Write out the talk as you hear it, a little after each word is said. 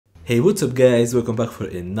Hey, what's up guys, welcome back for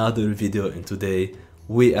another video, and today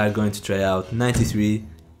we are going to try out 93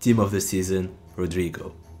 Team of the Season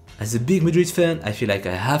Rodrygo. As a big Madrid fan, I feel like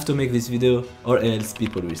I have to make this video or else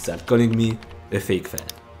people will start calling me a fake fan.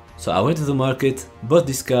 So I went to the market, bought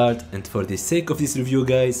this card, and for the sake of this review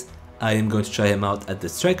guys, I am going to try him out at the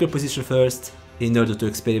striker position first in order to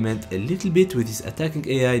experiment a little bit with his attacking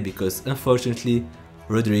AI, because unfortunately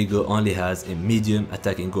Rodrygo only has a medium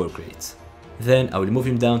attacking goal rate. Then I will move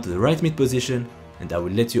him down to the right mid position, and I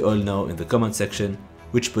will let you all know in the comment section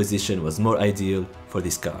which position was more ideal for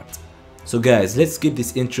this card. So guys, let's keep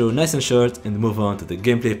this intro nice and short and move on to the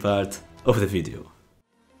gameplay part of the video.